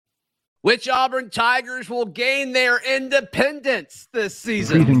Which Auburn Tigers will gain their independence this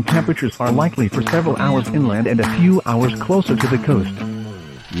season? Freezing temperatures are likely for several hours inland and a few hours closer to the coast.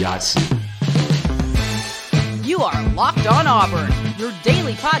 Yes. You are Locked On Auburn, your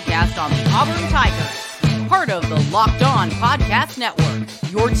daily podcast on the Auburn Tigers. Part of the Locked On Podcast Network,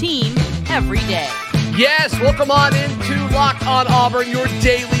 your team every day. Yes, welcome on into Locked On Auburn, your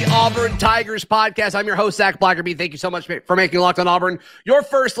daily Auburn Tigers podcast. I'm your host, Zach Blackerby. Thank you so much for making Locked On Auburn your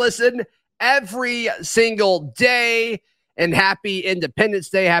first listen every single day. And happy Independence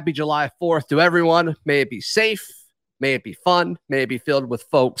Day. Happy July 4th to everyone. May it be safe. May it be fun. May it be filled with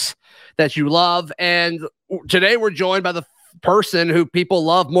folks that you love. And today we're joined by the person who people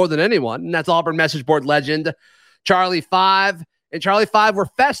love more than anyone, and that's Auburn message board legend, Charlie 5. And Charlie 5, we're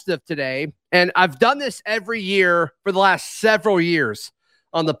festive today. And I've done this every year for the last several years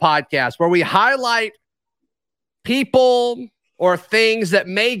on the podcast, where we highlight people or things that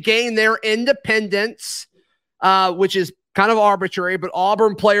may gain their independence, which is kind of arbitrary, but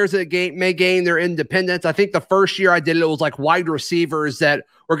Auburn players that may gain their independence. I think the first year I did it, it was like wide receivers that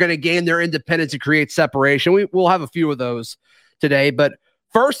were going to gain their independence and create separation. We'll have a few of those today. But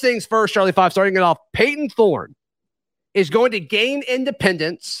first things first, Charlie 5, starting it off, Peyton Thorne is going to gain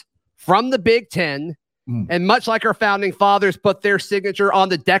independence from the Big Ten. And much like our founding fathers put their signature on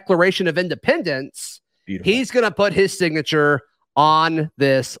the Declaration of Independence, beautiful, he's going to put his signature on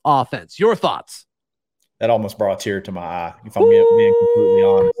this offense. Your thoughts? That almost brought a tear to my eye, if I'm being completely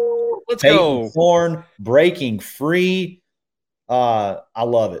honest. Let's Peyton go. Thorne breaking free. I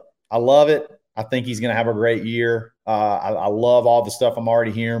love it. I love it. I think he's going to have a great year. I love all the stuff I'm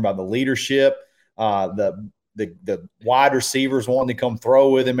already hearing about the leadership, the wide receivers wanting to come throw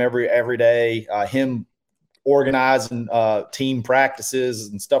with him every day, him organizing team practices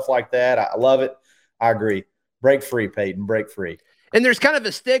and stuff like that. I love it. I agree. Break free, Peyton. Break free. And there's kind of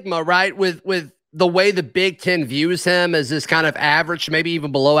a stigma, right, with the way the Big Ten views him as this kind of average, maybe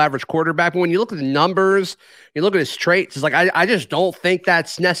even below average quarterback. But when you look at the numbers, you look at his traits, it's like, I just don't think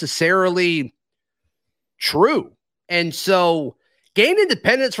that's necessarily true. And so gain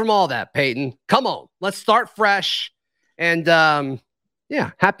independence from all that, Peyton. Come on, let's start fresh. And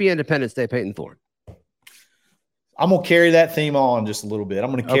happy Independence Day, Peyton Thorne. I'm going to carry that theme on just a little bit.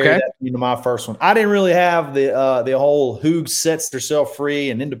 I'm going to carry that theme to my first one. I didn't really have the whole who sets themselves free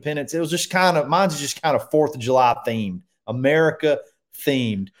and independence. It was just mine's just kind of 4th of July themed, America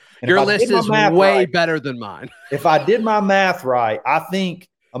themed. And your list is way better than mine. If I did my math right, I think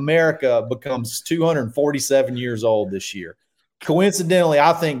America becomes 247 years old this year. Coincidentally,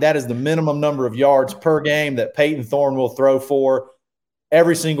 I think that is the minimum number of yards per game that Peyton Thorne will throw for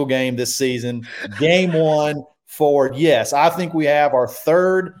every single game this season. Game 1 forward. Yes, I think we have our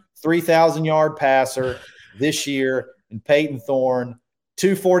third 3,000-yard passer this year in Peyton Thorne,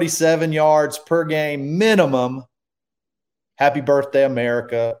 247 yards per game minimum. Happy birthday,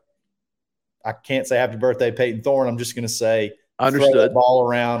 America. I can't say happy birthday, Peyton Thorne. I'm just going to say understood. Throw the ball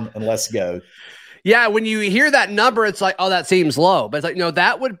around and let's go. Yeah, when you hear that number, it's like, oh, that seems low. But it's like, no,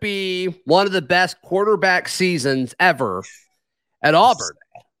 that would be one of the best quarterback seasons ever at Auburn.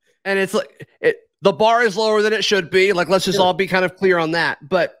 And it's like the bar is lower than it should be. Like, let's just all be kind of clear on that.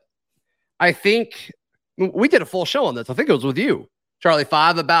 But I think we did a full show on this. I think it was with you, Charlie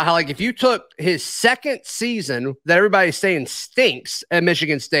 5, about how, like, if you took his second season that everybody's saying stinks at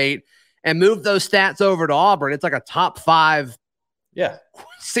Michigan State and moved those stats over to Auburn, it's like a top 5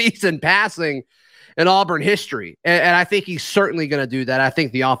 season passing in Auburn history. And I think he's certainly going to do that. I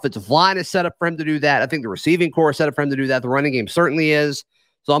think the offensive line is set up for him to do that. I think the receiving core is set up for him to do that. The running game certainly is.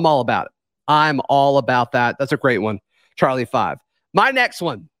 So I'm all about it. I'm all about that. That's a great one, Charlie 5. My next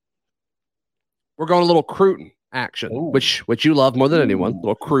one, we're going a little Cruton action, which you love more than anyone. A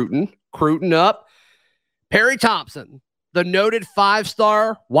little Cruton up. Perry Thompson, the noted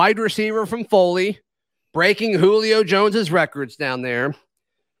 5-star wide receiver from Foley, breaking Julio Jones's records down there,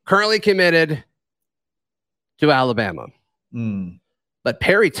 currently committed to Alabama. But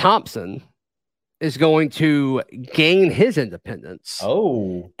Perry Thompson is going to gain his independence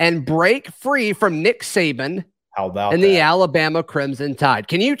and break free from Nick Saban the Alabama Crimson Tide.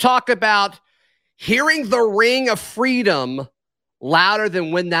 Can you talk about hearing the ring of freedom louder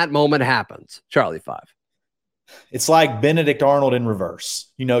than when that moment happens, Charlie 5? It's like Benedict Arnold in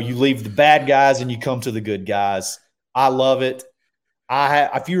reverse. You know, you leave the bad guys and you come to the good guys. I love it.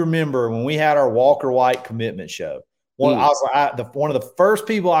 If you remember when we had our Walker White commitment show, one of the first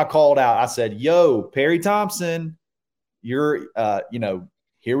people I called out, I said, yo, Perry Thompson, you're,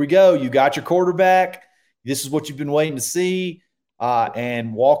 here we go. You got your quarterback. This is what you've been waiting to see.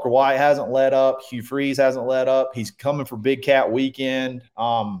 And Walker White hasn't let up. Hugh Freeze hasn't let up. He's coming for Big Cat Weekend.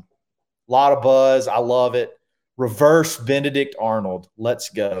 lot of buzz. I love it. Reverse Benedict Arnold. Let's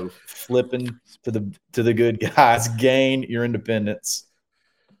go. Flipping to the good guys. Gain your independence.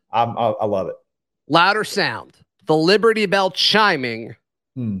 I love it. Louder sound. The Liberty Bell chiming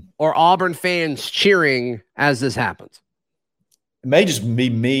or Auburn fans cheering as this happens. It may just be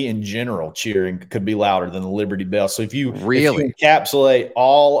me in general cheering could be louder than the Liberty Bell. So if you encapsulate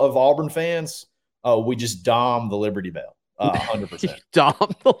all of Auburn fans, we just dom the Liberty Bell. 100%. Dom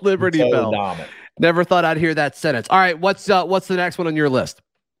the Liberty Bell. Dom it. Never thought I'd hear that sentence. All right, what's the next one on your list?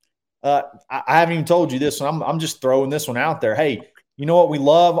 I haven't even told you this one. I'm just throwing this one out there. Hey, you know what we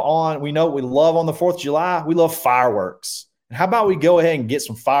love on? We know what we love on the 4th of July. We love fireworks. And how about we go ahead and get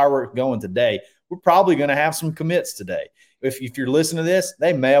some fireworks going today? We're probably going to have some commits today. If you're listening to this,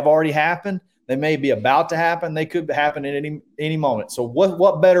 they may have already happened. They may be about to happen. They could happen at any moment. So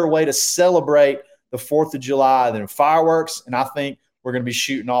what better way to celebrate the 4th of July than fireworks? And I think we're going to be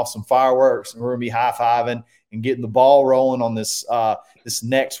shooting off some fireworks, and we're going to be high-fiving and getting the ball rolling on this this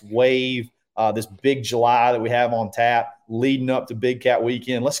next wave, this big July that we have on tap leading up to Big Cat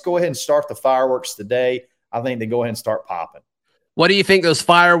Weekend. Let's go ahead and start the fireworks today. I think they go ahead and start popping. What do you think those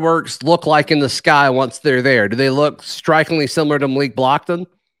fireworks look like in the sky once they're there? Do they look strikingly similar to Malik Blockton?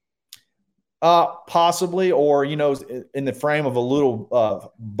 Possibly, or in the frame of a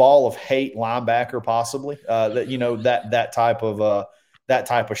little ball of hate linebacker, possibly. That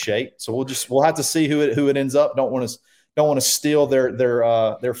type of shape. So we'll have to see who it ends up. Don't want to steal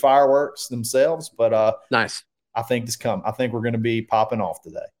their fireworks themselves, but nice. I think we're going to be popping off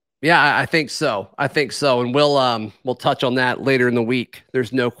today. Yeah, I think so. And we'll touch on that later in the week.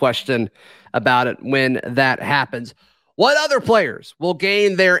 There's no question about it when that happens. What other players will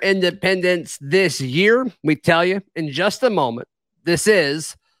gain their independence this year? We tell you in just a moment. This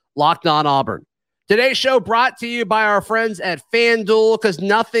is Locked On Auburn. Today's show brought to you by our friends at FanDuel, because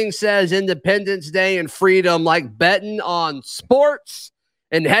nothing says Independence Day and freedom like betting on sports.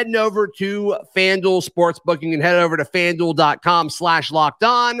 And heading over to FanDuel Sportsbook. You can head over to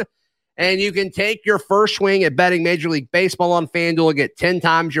FanDuel.com/lockedon, and you can take your first swing at betting Major League Baseball on FanDuel and get 10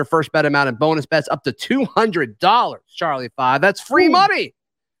 times your first bet amount in bonus bets up to $200. Charlie 5. That's free money.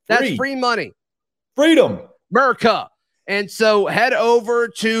 That's free money. Freedom. America. And so head over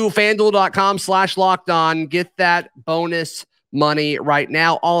to FanDuel.com/lockedon. Get that bonus money right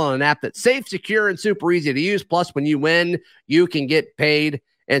now, all on an app that's safe, secure, and super easy to use. Plus, when you win, you can get paid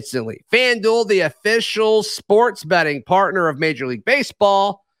instantly. FanDuel, the official sports betting partner of Major League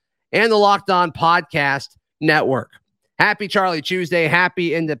Baseball and the Locked On Podcast Network. Happy Charlie Tuesday.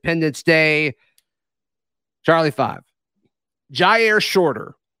 Happy Independence Day. Charlie 5. Jair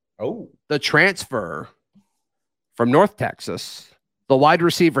Shorter. The transfer from North Texas, the wide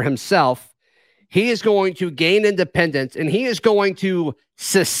receiver himself. He is going to gain independence, and he is going to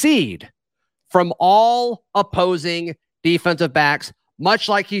secede from all opposing defensive backs, much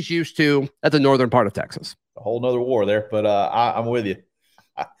like he's used to at the northern part of Texas. A whole nother war there, but I'm with you.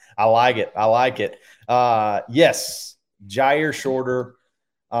 I like it. Yes, Jair Shorter.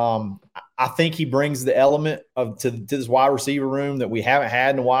 I think he brings the element to this wide receiver room that we haven't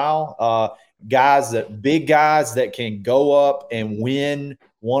had in a while. Big guys that can go up and win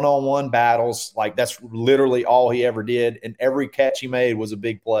one-on-one battles. Like, that's literally all he ever did. And every catch he made was a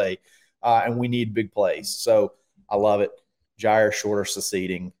big play. And we need big plays. So I love it. Jair Shorter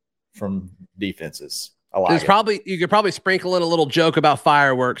seceding from defenses. I like it. You could probably sprinkle in a little joke about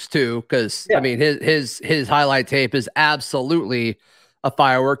fireworks too. Cause I mean, his highlight tape is absolutely a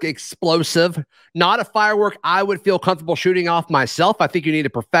firework. Explosive, not a firework I would feel comfortable shooting off myself. I think you need a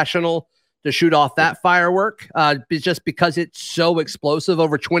professional to shoot off that firework, just because it's so explosive.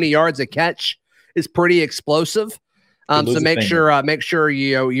 Over 20 yards a catch is pretty explosive. So make sure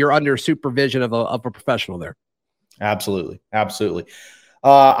you're under supervision of a professional there. Absolutely. I'm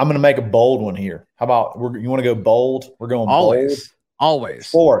going to make a bold one here. How about you want to go bold? We're going bold.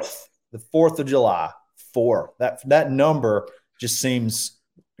 Always. 4th, the 4th of July. 4. That number just seems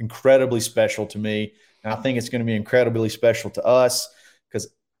incredibly special to me, and I think it's going to be incredibly special to us, because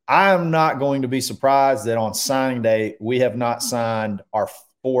I am not going to be surprised that on signing day we have not signed our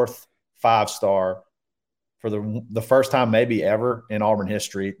 4th 5-star for the first time maybe ever in Auburn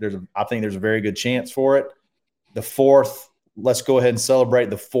history. I think there's a very good chance for it. The 4th, let's go ahead and celebrate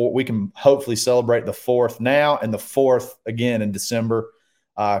the 4th. We can hopefully celebrate the 4th now and the 4th again in December,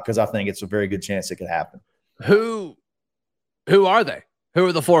 because I think it's a very good chance it could happen. Who are they? Who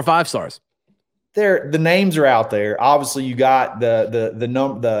are the 4 or 5 stars? The names are out there. Obviously, you got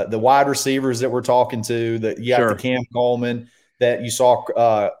the wide receivers that we're talking to. That you got the Cam Coleman that you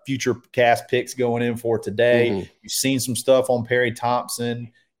saw future cast picks going in for today. Mm-hmm. You've seen some stuff on Perry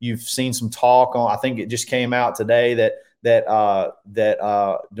Thompson. You've seen some talk on. I think it just came out today that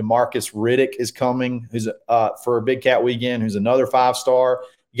DeMarcus Riddick is coming, who's for a Big Cat weekend, who's another 5-star.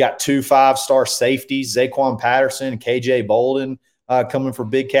 You got 2 5-star safeties, Zaquan Patterson and KJ Bolden coming for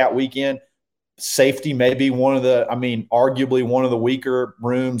Big Cat weekend. Safety may be arguably one of the weaker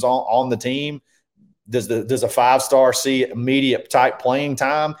rooms on the team. Does a 5-star see immediate type playing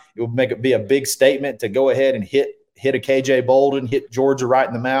time? It would make it be a big statement to go ahead and hit a KJ Bolden, hit Georgia right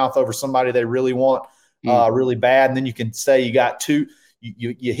in the mouth over somebody they really want really bad. And then you can say you got two,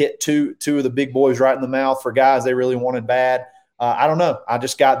 you hit two of the big boys right in the mouth for guys they really wanted bad. I don't know.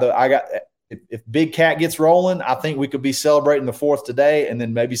 If Big Cat gets rolling, I think we could be celebrating the 4th today and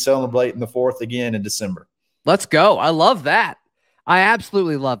then maybe celebrating the 4th again in December. Let's go. I love that. I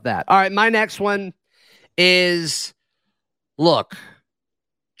absolutely love that. All right. My next one is, look,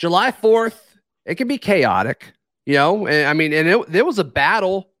 July 4th, it can be chaotic, and there was a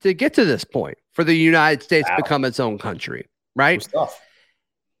battle to get to this point for the United States to become its own country, right?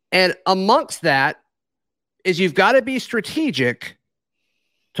 And amongst that is you've got to be strategic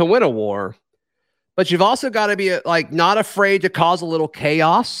to win a war, but you've also got to be not afraid to cause a little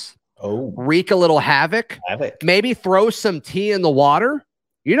chaos, wreak a little havoc, maybe throw some tea in the water.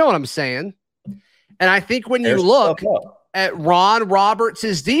 You know what I'm saying? And I think when you look at Ron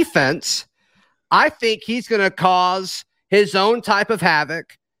Roberts' defense, I think he's going to cause his own type of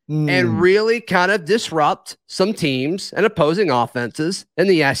havoc and really kind of disrupt some teams and opposing offenses in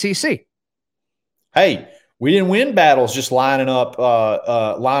the SEC. Hey, we didn't win battles just lining up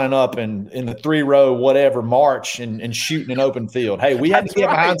in the 3-row whatever march and shooting an open field. Hey, we had to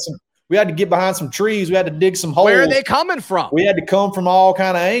get behind some trees. We had to dig some holes. Where are they coming from? We had to come from all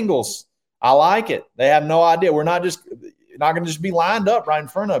kind of angles. I like it. They have no idea. We're not going to just be lined up right in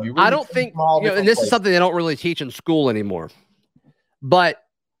front of you. I don't think, and this is something they don't really teach in school anymore, but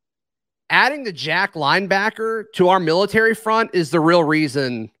adding the jack linebacker to our military front is the real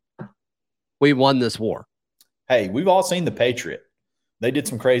reason we won this war. Hey, we've all seen The Patriot. They did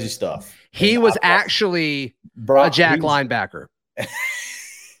some crazy stuff. He was actually a jack linebacker.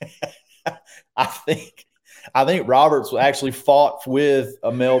 I think Roberts actually fought with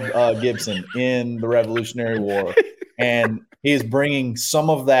Mel Gibson in the Revolutionary War, and he's bringing some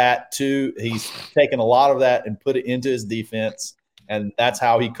of that he's taken a lot of that and put it into his defense, and that's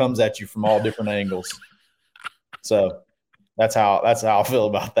how he comes at you from all different angles. So that's how I feel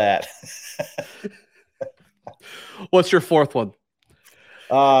about that. What's your 4th one?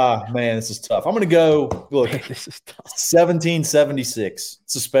 Man, this is tough. I'm going to go, look, this is tough. 1776.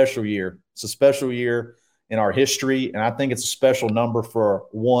 It's a special year. It's a special year in our history, and I think it's a special number for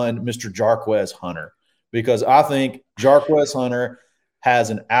one, Mr. Jarquez Hunter, because I think Jarquez Hunter has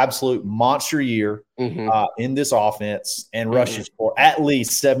an absolute monster year in this offense and rushes for at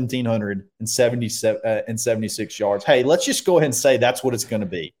least 1,776 yards. Hey, let's just go ahead and say that's what it's going to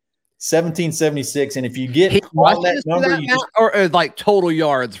be. 1776, and if you get on that number, or like total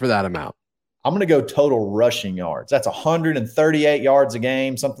yards for that amount. I'm going to go total rushing yards. That's 138 yards a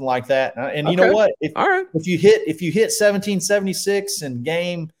game, something like that. And you know what? If you hit 1776 in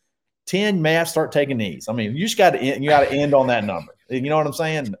game 10, you may have to start taking these. I mean, you got to end on that number. You know what I'm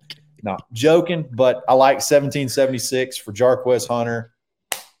saying? No, joking, but I like 1776 for Jarquez Hunter.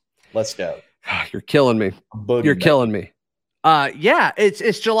 Let's go. You're killing me. You're killing me. Yeah,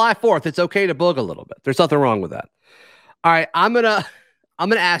 it's July 4th. It's okay to boog a little bit. There's nothing wrong with that. All right, I'm gonna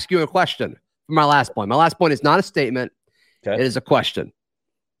ask you a question for my last point. My last point is not a statement. Okay. It is a question.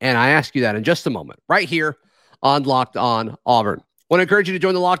 And I ask you that in just a moment, right here on Locked On Auburn. I want to encourage you to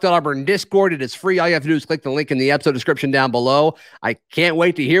join the Locked On Auburn Discord. It is free. All you have to do is click the link in the episode description down below. I can't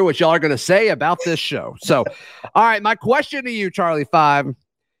wait to hear what y'all are going to say about this show. So, all right, my question to you, Charlie 5,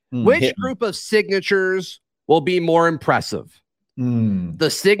 which group of signatures will be more impressive? The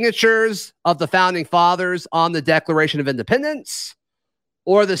signatures of the founding fathers on the Declaration of Independence,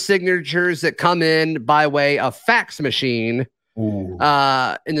 or the signatures that come in by way of fax machine in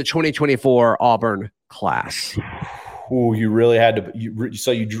the 2024 Auburn class? Oh, you really had to.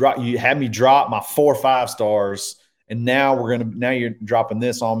 You had me drop my 4 5-stars, and now you're dropping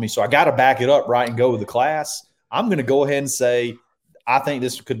this on me. So I got to back it up, right, and go with the class. I'm going to go ahead and say I think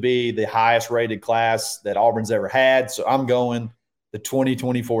this could be the highest rated class that Auburn's ever had. So I'm going the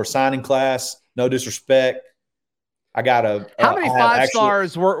 2024 signing class. No disrespect. I got a. How many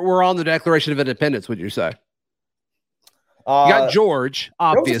 5-stars were on the Declaration of Independence, would you say? You got George,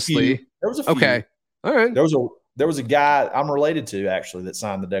 obviously. There was a few. Okay. All right. There was a guy I'm related to actually that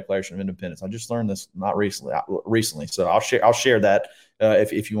signed the Declaration of Independence. I just learned this not recently. So I'll share that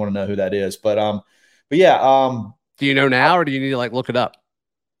if you want to know who that is. But yeah. Do you know now, or do you need to look it up?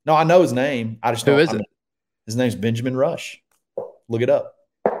 No, I know his name. I just Who don't. is it? His name's Benjamin Rush. Look it up.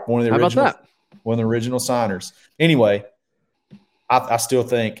 One of the How original. about that? One of the original signers. Anyway, I still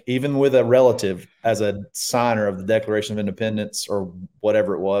think, even with a relative as a signer of the Declaration of Independence or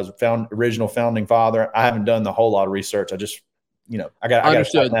whatever it was, original founding father, I haven't done the whole lot of research. I just, I got to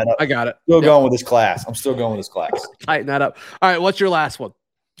tighten that up. I got it. Still going with this class. I'm still going with this class. Tighten that up. All right, what's your last one?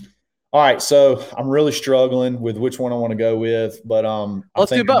 All right, so I'm really struggling with which one I want to go with, but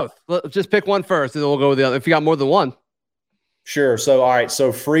let's do both. Let's just pick one first, and then we'll go with the other. If you got more than one, sure. So, all right,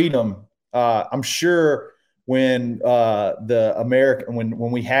 so freedom. I'm sure when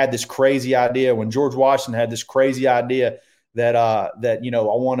when we had this crazy idea, when George Washington had this crazy idea that I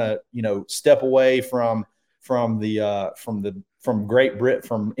want to step away from Great Britain,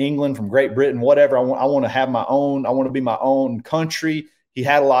 from England, from Great Britain, whatever. I want to have my own. I want to be my own country. He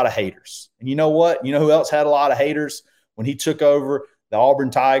had a lot of haters. And you know what? You know who else had a lot of haters? When he took over the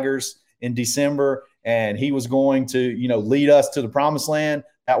Auburn Tigers in December and he was going to, lead us to the promised land,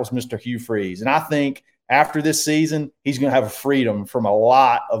 that was Mr. Hugh Freeze. And I think after this season, he's going to have a freedom from a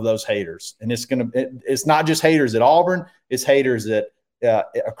lot of those haters. And it's not just haters at Auburn. It's haters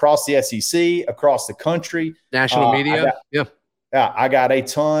across the SEC, across the country. National media. I got a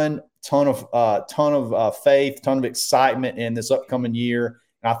ton of faith, ton of excitement in this upcoming year.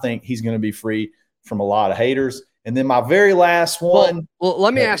 And I think he's going to be free from a lot of haters. And then my very last one. Well,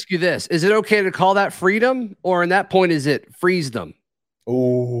 let me ask you this. Is it okay to call that freedom, or in that point, is it freezedom?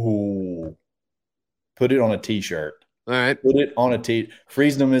 Oh, put it on a t-shirt. All right. Put it on a t-shirt.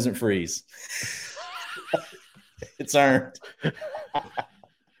 Freezedom isn't freeze. It's earned.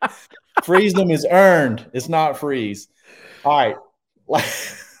 Freezedom is earned. It's not freeze. All right.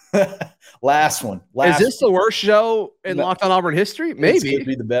 Last one. Is this the worst show in Locked On Auburn history? Maybe. It could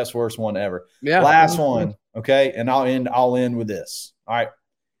be the best, worst one ever. Yeah. Last one. Okay. And I'll end with this. All right.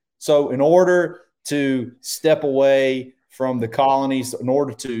 So in order to step away from the colonies, in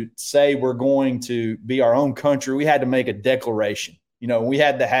order to say we're going to be our own country, we had to make a declaration. We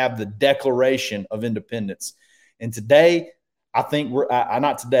had to have the Declaration of Independence. And today, I think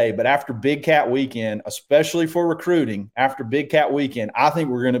not today, but after Big Cat Weekend, especially for recruiting, after Big Cat Weekend, I think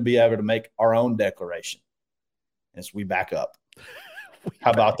we're going to be able to make our own declaration. As we back up.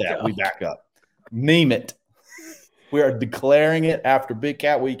 How about that? We back up. Meme it. We are declaring it after Big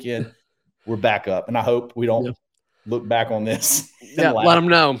Cat Weekend. We're back up. And I hope we don't look back on this. Yeah, let them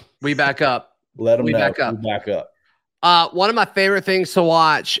know. We back up. Let them know. Back up. We back up. One of my favorite things to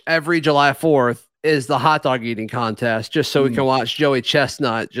watch every July 4th is the hot dog eating contest, just so we can watch Joey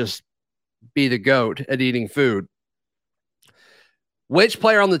Chestnut just be the GOAT at eating food. Which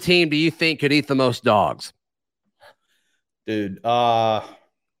player on the team do you think could eat the most dogs? Dude, man,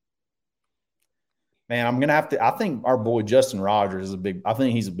 I'm gonna have to. I think our boy Justin Rogers is I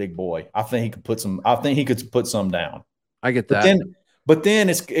think he's a big boy. I think he could put some down. I get that. But then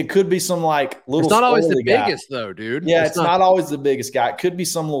it could be some like little. It's not always the guy. biggest though, dude. Yeah, it's not always the biggest guy. It could be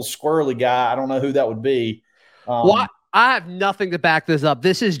some little squirrely guy. I don't know who that would be. Well, I have nothing to back this up.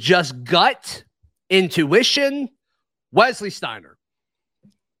 This is just gut, intuition. Wesley Steiner.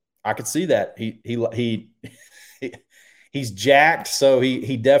 I could see that. He's jacked, so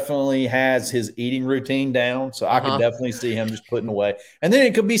he definitely has his eating routine down. So I could definitely see him just putting away. And then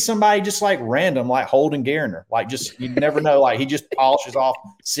it could be somebody just like random, like Holden Garner. Like just you never know. Like he just polishes off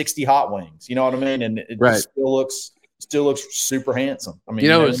 60 hot wings. You know what I mean? And it just still looks super handsome. I mean,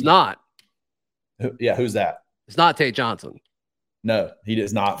 it's not. Yeah, who's that? It's not Tate Johnson. No, he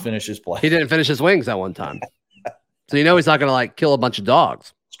does not finish his play. He didn't finish his wings that one time. So he's not going to like kill a bunch of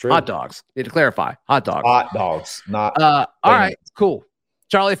dogs. True. Hot dogs. Need to clarify. Hot dogs. Hot dogs. Not. All right. Cool.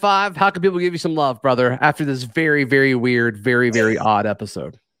 Charlie 5, how can people give you some love, brother, after this very, very weird, very, very odd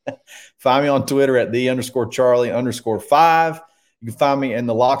episode? Find me on Twitter at _Charlie_5. You can find me in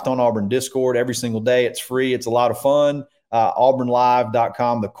the Locked On Auburn Discord every single day. It's free. It's a lot of fun.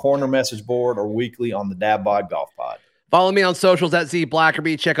 AuburnLive.com, the corner message board, or weekly on the Dad Bod Golf Pod. Follow me on socials at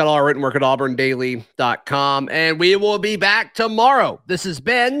ZBlackerby. Check out all our written work at auburndaily.com. And we will be back tomorrow. This has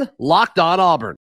been Locked On Auburn.